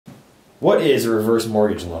What is a reverse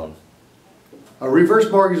mortgage loan? A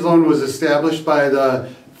reverse mortgage loan was established by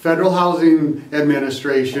the Federal Housing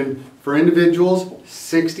Administration for individuals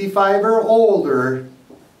 65 or older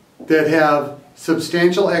that have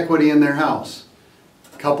substantial equity in their house.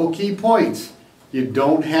 Couple key points. You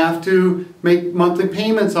don't have to make monthly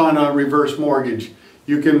payments on a reverse mortgage.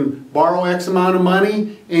 You can borrow X amount of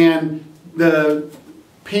money and the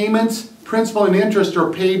payments, principal and interest,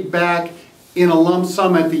 are paid back in a lump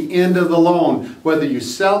sum at the end of the loan. Whether you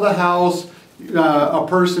sell the house, a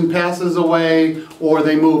person passes away, or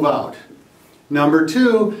they move out. Number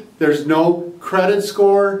two, there's no credit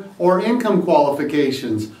score or income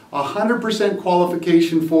qualifications. 100%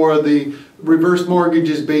 qualification for the reverse mortgage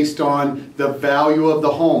is based on the value of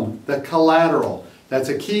the home, the collateral. That's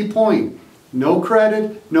a key point. No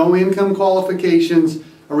credit, no income qualifications.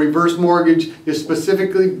 A reverse mortgage is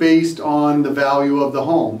specifically based on the value of the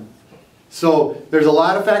home. So there's a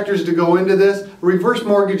lot of factors to go into this. A reverse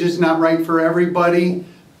mortgage is not right for everybody.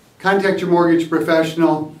 Contact your mortgage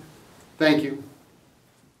professional. Thank you.